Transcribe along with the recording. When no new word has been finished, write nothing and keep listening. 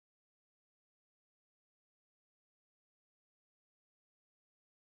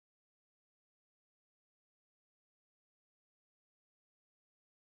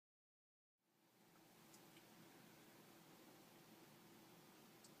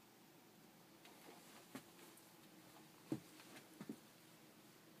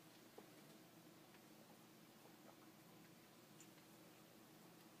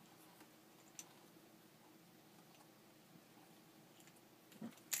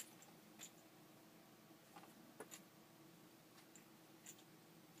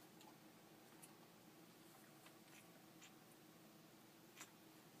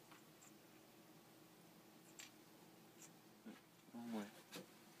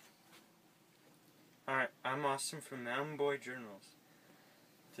Austin from Mountain Boy Journals.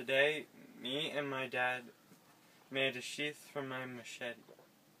 Today, me and my dad made a sheath for my machete.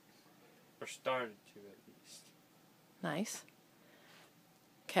 Or started to, at least. Nice.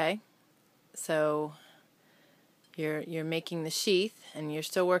 Okay. So you're making the sheath and you're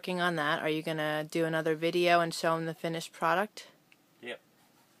still working on that. Are you going to do another video and show them the finished product? Yep.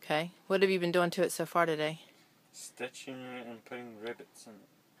 Okay. What have you been doing to it so far today? Stitching it and putting rivets in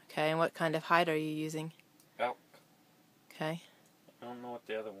it. Okay, and what kind of hide are you using? Elk. Okay. I don't know what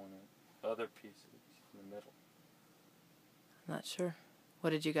the other one is. The other piece is in the middle. I'm not sure.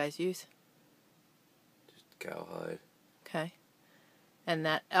 What did you guys use? Just cowhide. Okay. And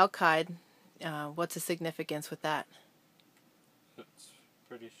that elk hide, what's the significance with that? It's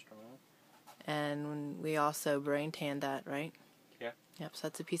pretty strong. And we also brain tanned that, right? Yeah. Yep, so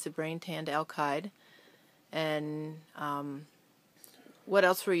that's a piece of brain tanned elk hide. And what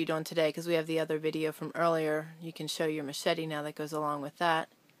else were you doing today? Because we have the other video from earlier. You can show your machete now that goes along with that.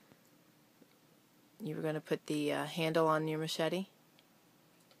 You were going to put the handle on your machete?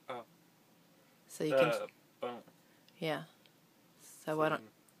 Oh. So you can... bone. Yeah. So why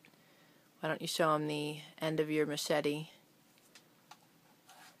don't you show them the end of your machete?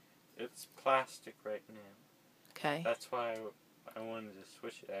 It's plastic right now. Okay. That's why I wanted to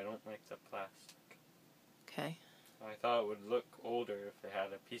switch it. I don't like the plastic. Okay. I thought it would look older if it had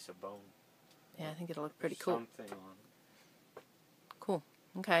a piece of bone. Yeah, I think it'll look pretty cool. Something on it. Cool.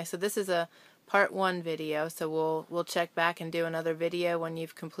 Okay, so this is a part 1 video, so we'll check back and do another video when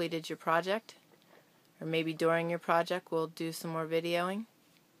you've completed your project. Or maybe during your project we'll do some more videoing.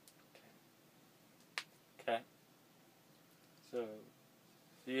 Okay. So,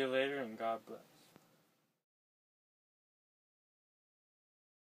 see you later and God bless.